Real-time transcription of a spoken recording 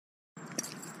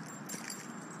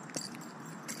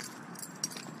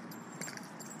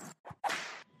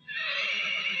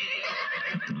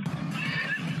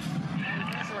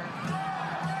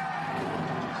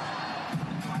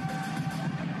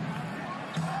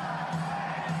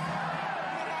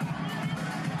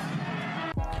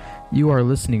You are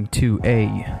listening to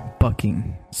a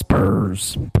Bucking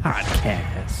Spurs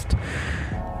podcast.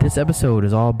 This episode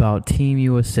is all about Team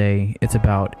USA. It's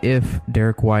about if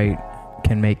Derek White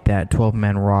can make that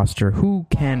 12-man roster. Who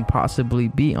can possibly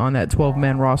be on that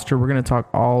 12-man roster? We're going to talk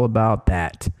all about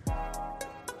that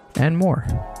and more.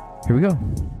 Here we go.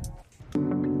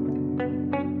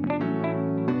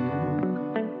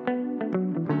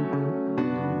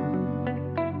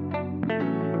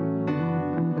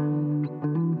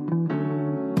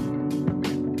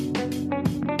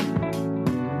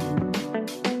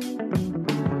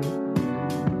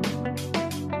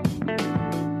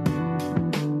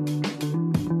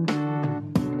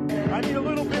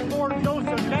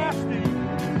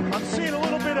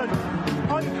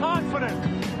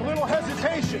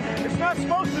 It's not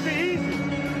supposed to be easy.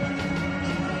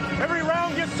 Every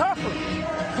round gets tougher.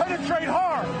 Penetrate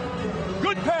hard.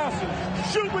 Good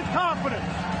passes. Shoot with confidence.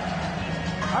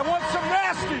 I want some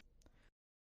nasty.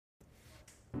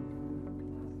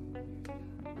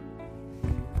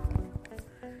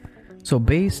 So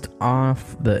based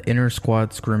off the inter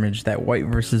squad scrimmage, that white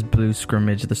versus blue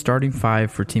scrimmage, the starting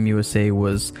five for Team USA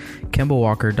was Kemba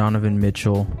Walker, Donovan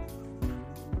Mitchell,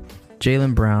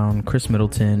 Jaylen Brown, Chris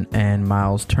Middleton, and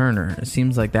Miles Turner. It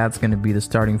seems like that's going to be the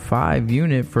starting five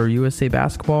unit for USA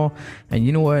basketball. And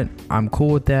you know what? I'm cool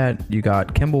with that. You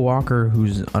got Kemba Walker,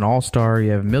 who's an all-star. You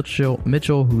have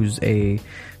Mitchell, who's a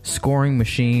scoring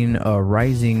machine, a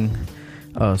rising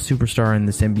superstar in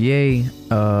this NBA,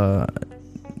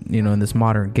 in this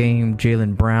modern game.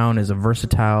 Jaylen Brown is a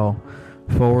versatile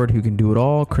forward who can do it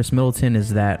all. Chris Middleton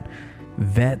is that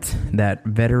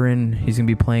veteran. He's going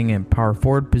to be playing in power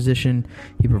forward position.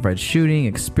 He provides shooting,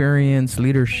 experience,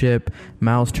 leadership.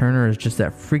 Miles Turner is just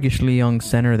that freakishly young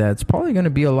center that's probably going to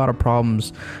be a lot of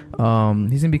problems. He's going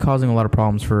to be causing a lot of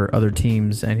problems for other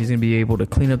teams, and he's going to be able to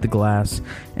clean up the glass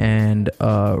and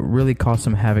really cause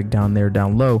some havoc down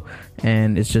low.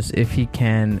 And it's just, if he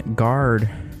can guard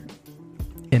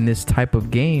in this type of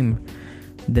game,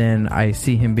 then I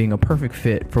see him being a perfect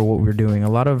fit for what we're doing. A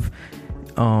lot of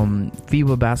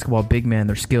FIBA basketball big men,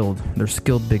 they're skilled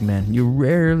big men. You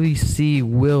rarely see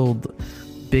willed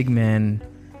big men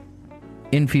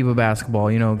in FIBA basketball,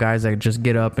 guys that just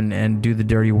get up and do the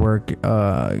dirty work,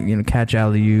 catch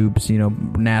alley-oops,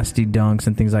 nasty dunks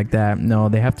and things like that. No,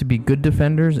 they have to be good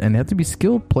defenders and they have to be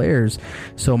skilled players.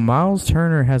 So Miles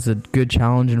Turner has a good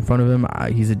challenge in front of him.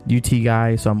 He's a UT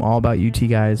guy, so I'm all about UT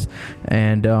guys.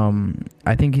 And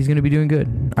I think he's going to be doing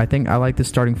good. I like the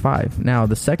starting five. Now,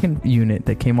 the second unit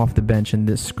that came off the bench in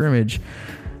this scrimmage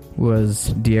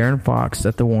was De'Aaron Fox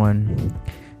at the 1,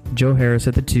 Joe Harris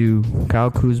at the 2,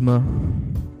 Kyle Kuzma,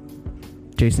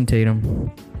 Jason Tatum,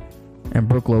 and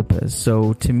Brook Lopez.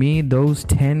 So to me, those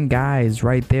 10 guys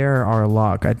right there are a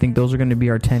lock. I think those are going to be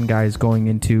our 10 guys going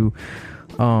into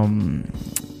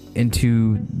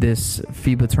this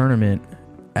FIBA tournament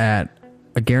at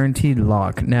a guaranteed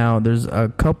lock. Now, there's a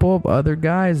couple of other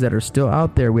guys that are still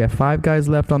out there. We have 5 guys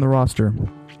left on the roster.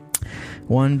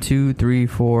 1, 2, 3,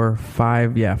 4,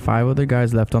 5. Yeah, 5 other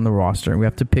guys left on the roster. We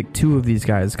have to pick 2 of these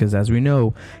guys because, as we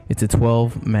know, it's a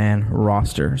 12-man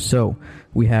roster. So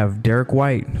we have Derek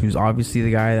White, who's obviously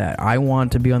the guy that I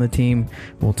want to be on the team.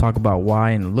 We'll talk about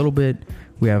why in a little bit.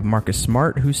 We have Marcus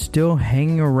Smart, who's still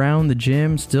hanging around the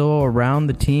gym, still around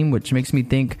the team, which makes me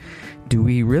think, do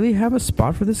we really have a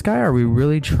spot for this guy? Are we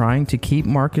really trying to keep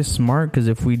Marcus Smart? Because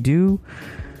if we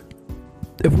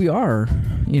are,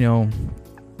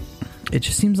 it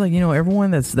just seems like,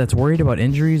 everyone that's worried about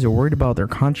injuries or worried about their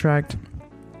contract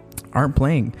aren't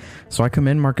playing. So I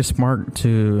commend Marcus Smart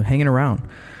to hanging around.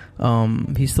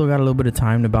 He's still got a little bit of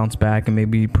time to bounce back and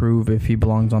maybe prove if he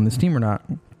belongs on this team or not.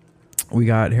 We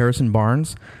got Harrison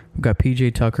Barnes. We've got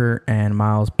PJ Tucker and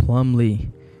Miles Plumlee.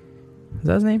 Is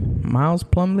that his name? Miles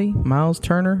Plumlee? Miles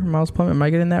Turner? Miles Plumlee? Am I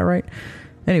getting that right?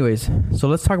 Anyways, so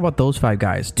let's talk about those 5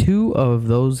 guys. 2 of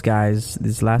those guys,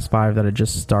 these last 5 that I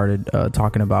just started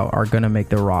talking about, are going to make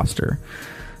the roster.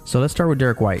 So let's start with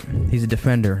Derek White. He's a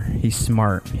defender. He's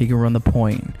smart. He can run the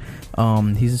point.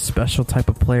 He's a special type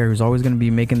of player who's always going to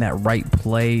be making that right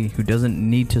play, who doesn't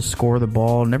need to score the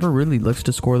ball, never really looks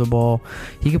to score the ball.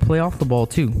 He can play off the ball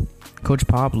too. Coach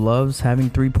Pop loves having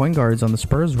 3 point guards on the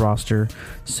Spurs roster.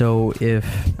 So he's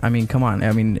come out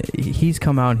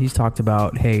and he's talked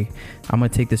about, hey, I'm going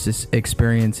to take this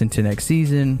experience into next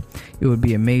season. It would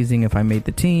be amazing if I made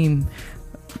the team.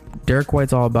 Derek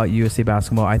White's all about USA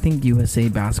basketball. I think USA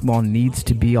basketball needs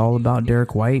to be all about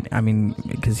Derek White.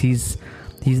 Because he's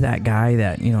that guy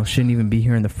that, shouldn't even be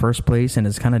here in the first place and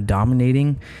is kind of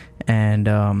dominating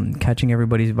and catching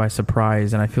everybody by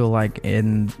surprise. And I feel like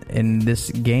in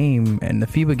this game, in the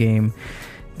FIBA game,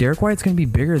 Derek White's going to be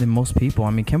bigger than most people. I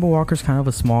mean, Kemba Walker's kind of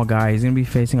a small guy. He's going to be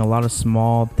facing a lot of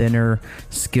small, thinner,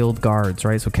 skilled guards,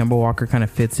 right? So Kemba Walker kind of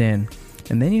fits in.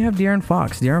 And then you have De'Aaron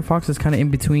Fox. De'Aaron Fox is kind of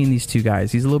in between these two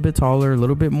guys. He's a little bit taller, a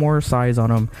little bit more size on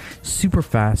him, super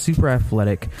fast, super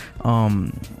athletic.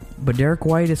 But Derek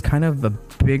White is kind of a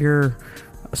bigger,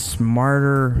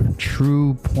 smarter,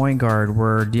 true point guard,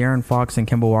 where De'Aaron Fox and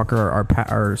Kemba Walker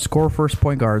are score first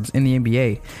point guards in the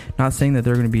NBA. Not saying that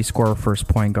they're going to be score first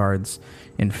point guards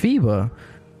in FIBA,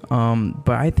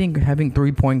 but I think having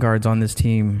 3 point guards on this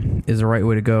team is the right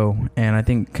way to go. And I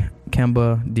think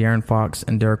Kemba, De'Aaron Fox,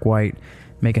 and Derek White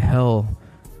make a hell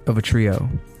of a trio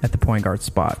at the point guard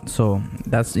spot. So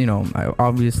that's,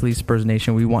 obviously Spurs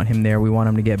Nation, we want him there. We want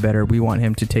him to get better. We want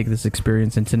him to take this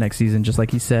experience into next season, just like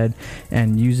he said,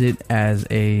 and use it as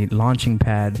a launching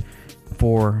pad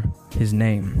for his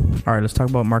name. All right, let's talk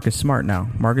about Marcus Smart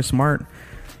now. Marcus Smart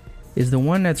is the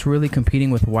one that's really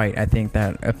competing with White. I think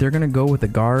that if they're going to go with a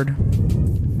guard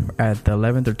at the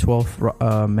 11th or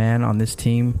 12th man on this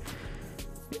team,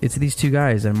 it's these two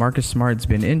guys. And Marcus Smart's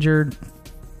been injured.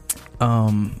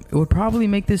 It would probably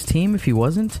make this team if he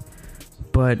wasn't,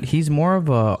 but he's more of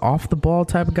a off the ball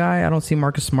type of guy. I don't see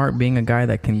Marcus Smart being a guy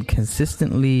that can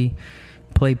consistently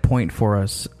play point for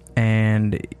us.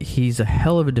 And he's a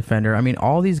hell of a defender. I mean,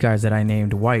 all these guys that I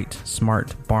named, White,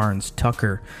 Smart, Barnes,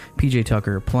 Tucker, PJ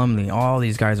Tucker, Plumlee, all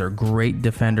these guys are great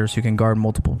defenders who can guard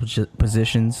multiple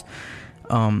positions.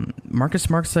 Marcus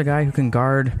Smart's a guy who can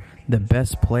guard the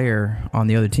best player on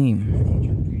the other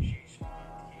team.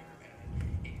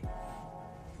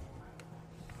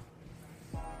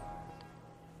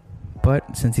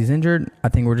 But since he's injured, I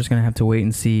think we're just going to have to wait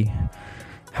and see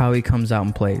how he comes out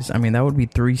and plays. I mean, that would be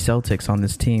 3 Celtics on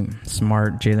this team: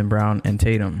 Smart, Jaylen Brown, and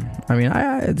Tatum. I mean,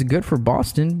 it's good for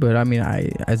Boston, but I mean,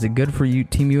 is it good for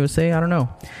Team USA? I don't know.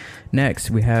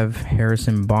 Next, we have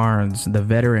Harrison Barnes, the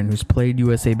veteran who's played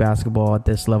USA basketball at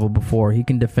this level before. He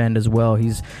can defend as well.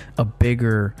 He's a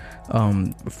bigger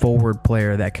forward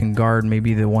player that can guard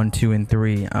maybe the 1, 2, and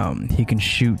 3. He can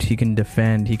shoot. He can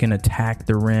defend. He can attack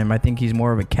the rim. I think he's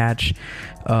more of a catch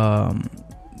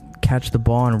the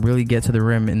ball and really get to the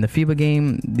rim. In the FIBA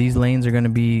game, these lanes are going to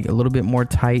be a little bit more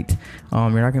tight. You're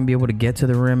not going to be able to get to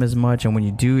the rim as much, and when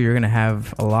you do, you're going to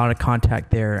have a lot of contact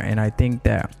there. And I think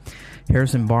that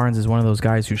Harrison Barnes is one of those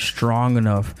guys who's strong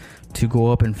enough to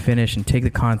go up and finish and take the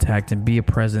contact and be a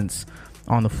presence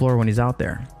on the floor when he's out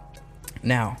there.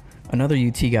 Now, another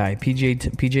UT guy,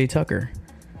 PJ Tucker.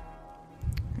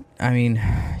 I mean,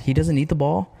 he doesn't need the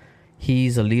ball.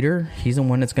 He's a leader. He's the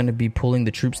one that's going to be pulling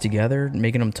the troops together,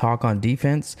 making them talk on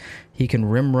defense. He can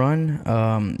rim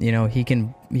run. He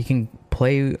can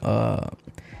play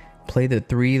the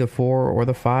 3, the 4, or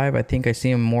the 5. I think I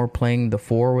see him more playing the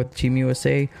 4 with Team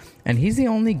USA. And he's the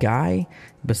only guy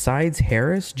besides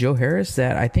Joe Harris,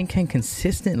 that I think can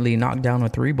consistently knock down a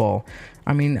 3 ball.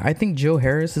 I mean, I think Joe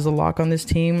Harris is a lock on this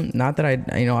team. Not that I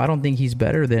don't think he's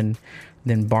better than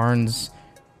Barnes,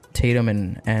 Tatum,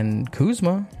 and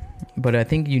Kuzma. But I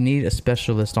think you need a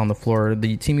specialist on the floor.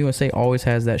 The Team USA always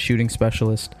has that shooting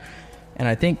specialist. And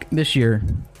I think this year,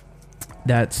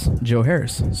 that's Joe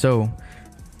Harris. So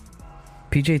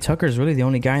PJ Tucker is really the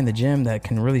only guy in the gym that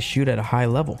can really shoot at a high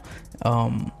level.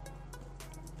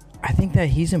 I think that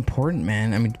he's important,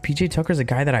 man. I mean, PJ Tucker's a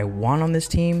guy that I want on this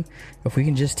team. If we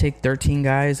can just take 13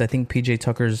 guys, I think PJ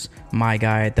Tucker's my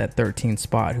guy at that 13th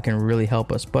spot who can really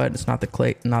help us. But it's not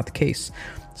the case.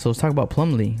 So let's talk about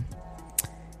Plumlee.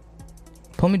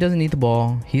 Plumlee doesn't need the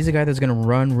ball. He's a guy that's going to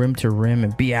run rim to rim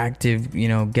and be active,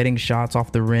 getting shots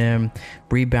off the rim,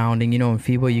 rebounding. In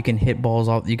FIBA, you can hit balls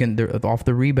off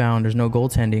the rebound. There's no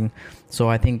goaltending. So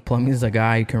I think Plumlee is a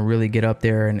guy who can really get up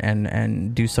there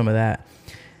and do some of that.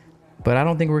 But I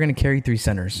don't think we're going to carry 3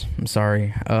 centers. I'm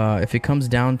sorry. If it comes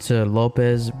down to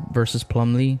Lopez versus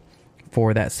Plumlee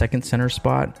for that second center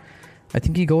spot, I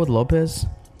think you go with Lopez,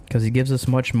 because he gives us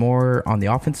much more on the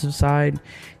offensive side.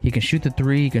 He can shoot the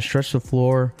 3, he can stretch the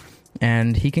floor,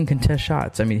 and he can contest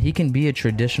shots. I mean, he can be a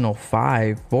traditional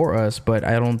 5 for us, but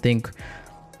I don't think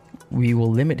we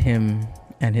will limit him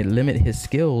and limit his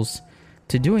skills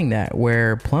to doing that,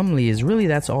 where Plumlee is really,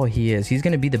 that's all he is. He's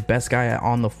going to be the best guy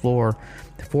on the floor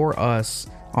for us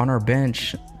on our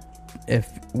bench if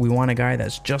we want a guy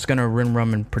that's just going to rim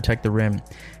and protect the rim.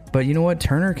 But you know what?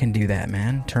 Turner can do that,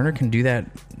 man. Turner can do that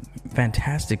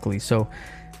fantastically. So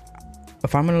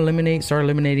if I'm going to start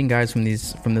eliminating guys from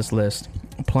this list,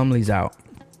 Plumlee's out.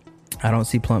 I don't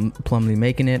see Plumlee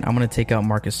making it. I'm going to take out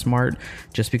Marcus Smart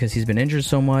just because he's been injured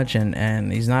so much,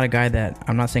 and he's not a guy that,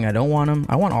 I'm not saying I don't want him.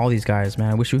 I want all these guys,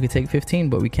 man. I wish we could take 15,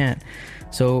 but we can't.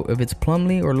 So if it's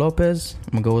Plumlee or Lopez,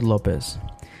 I'm going to go with Lopez.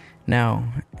 Now,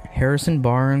 Harrison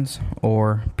Barnes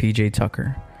or PJ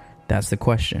Tucker? That's the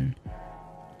question.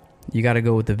 You got to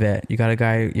go with the vet. You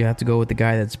have to go with the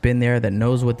guy that's been there, that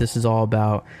knows what this is all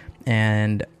about.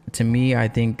 And to me, I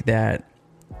think that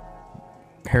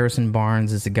Harrison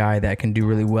Barnes is a guy that can do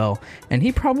really well, and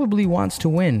he probably wants to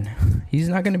win. He's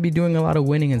not going to be doing a lot of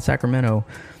winning in Sacramento,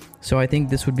 so I think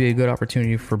this would be a good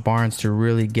opportunity for Barnes to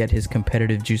really get his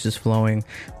competitive juices flowing,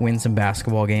 win some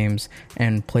basketball games,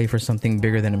 and play for something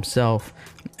bigger than himself.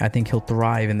 I think he'll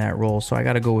thrive in that role, so I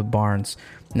got to go with Barnes.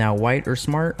 Now, White or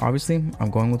Smart? Obviously,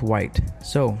 I'm going with White.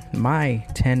 So my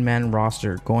 10-man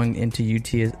roster going into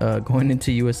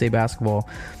USA basketball,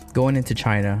 going into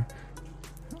China: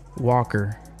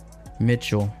 Walker,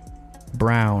 Mitchell,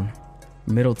 Brown,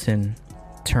 Middleton,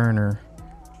 Turner.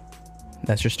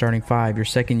 That's your starting five. Your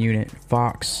second unit: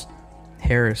 Fox,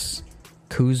 Harris,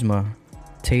 Kuzma,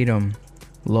 Tatum,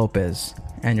 Lopez.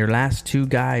 And your last two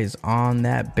guys on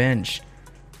that bench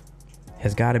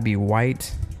has got to be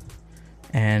White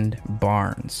and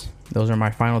Barnes. Those are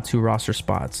my final two roster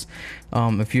spots.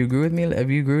 If you agree with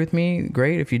me,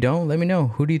 great. If you don't, let me know.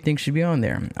 Who do you think should be on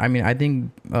there? I mean, I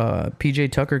think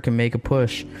PJ Tucker can make a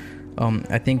push.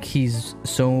 I think he's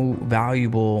so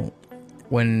valuable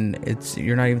when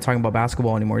you're not even talking about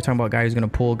basketball anymore. You're talking about a guy who's going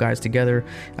to pull guys together,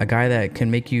 a guy that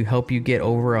can help you get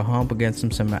over a hump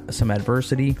against some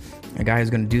adversity, a guy who's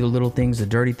going to do the little things, the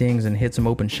dirty things, and hit some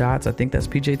open shots. I think that's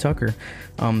PJ Tucker.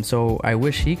 So I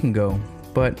wish he can go,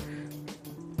 but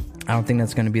I don't think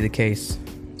that's going to be the case.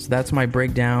 So that's my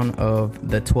breakdown of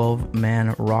the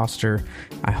 12-man roster.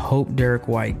 I hope Derek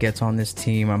White gets on this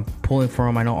team. I'm pulling for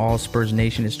him. I know all Spurs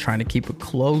Nation is trying to keep a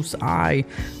close eye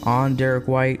on Derek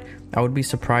White. I would be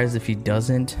surprised if he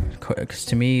doesn't, because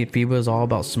to me, FIBA is all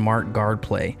about smart guard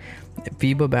play.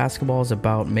 FIBA basketball is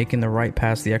about making the right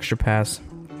pass, the extra pass,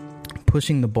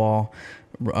 pushing the ball.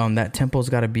 That tempo's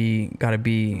got to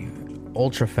be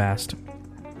ultra fast.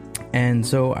 And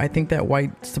so I think that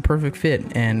White's the perfect fit.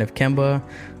 And if Kemba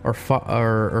or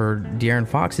De'Aaron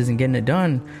Fox isn't getting it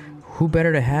done, who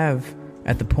better to have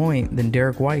at the point than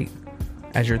Derek White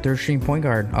as your third string point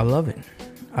guard? I love it.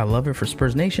 I love it for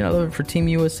Spurs Nation. I love it for Team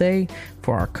USA,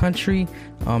 for our country.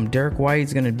 Derek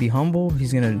White's gonna be humble.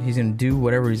 He's gonna do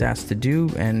whatever he's asked to do,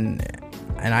 and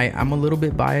I'm a little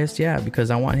bit biased, because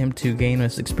I want him to gain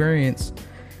this experience.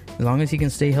 As long as he can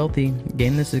stay healthy,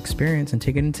 gain this experience, and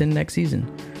take it into next season.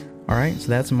 All right, so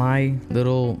that's my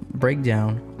little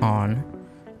breakdown on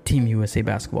Team USA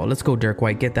basketball. Let's go, Derek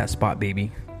White. Get that spot,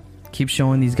 baby. Keep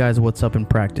showing these guys what's up in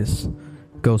practice.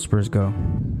 Go, Spurs, go.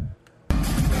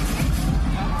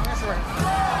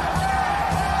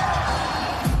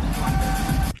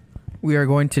 We are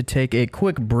going to take a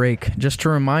quick break just to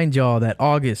remind y'all that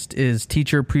August is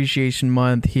Teacher Appreciation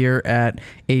Month here at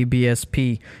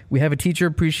ABSP. We have a Teacher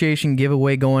Appreciation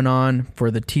giveaway going on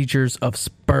for the teachers of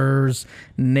Spurs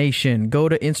Nation. Go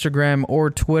to Instagram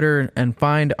or Twitter and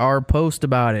find our post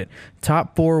about it.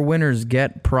 Top 4 winners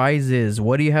get prizes.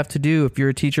 What do you have to do if you're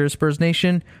a teacher of Spurs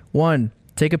Nation? 1,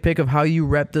 take a pic of how you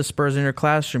rep the Spurs in your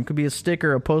classroom. Could be a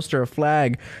sticker, a poster, a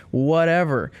flag,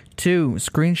 whatever. 2,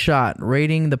 screenshot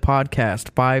rating the podcast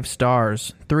 5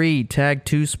 stars. 3, tag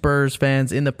 2 Spurs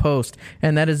fans in the post.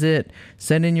 And that is it.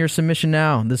 Send in your submission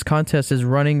now. This contest is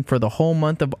running for the whole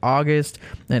month of August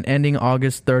and ending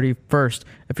August 31st.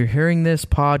 If you're hearing this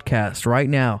podcast right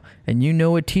now and you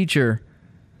know a teacher,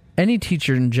 any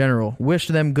teacher in general, wish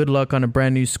them good luck on a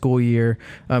brand new school year.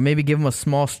 Maybe give them a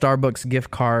small Starbucks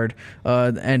gift card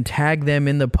and tag them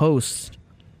in the post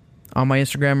on my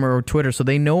Instagram or Twitter so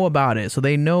they know about it. So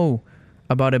they know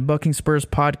about a Bucking Spurs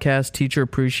podcast Teacher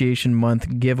Appreciation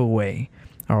Month giveaway.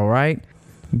 All right.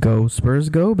 Go Spurs,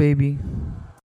 go, baby.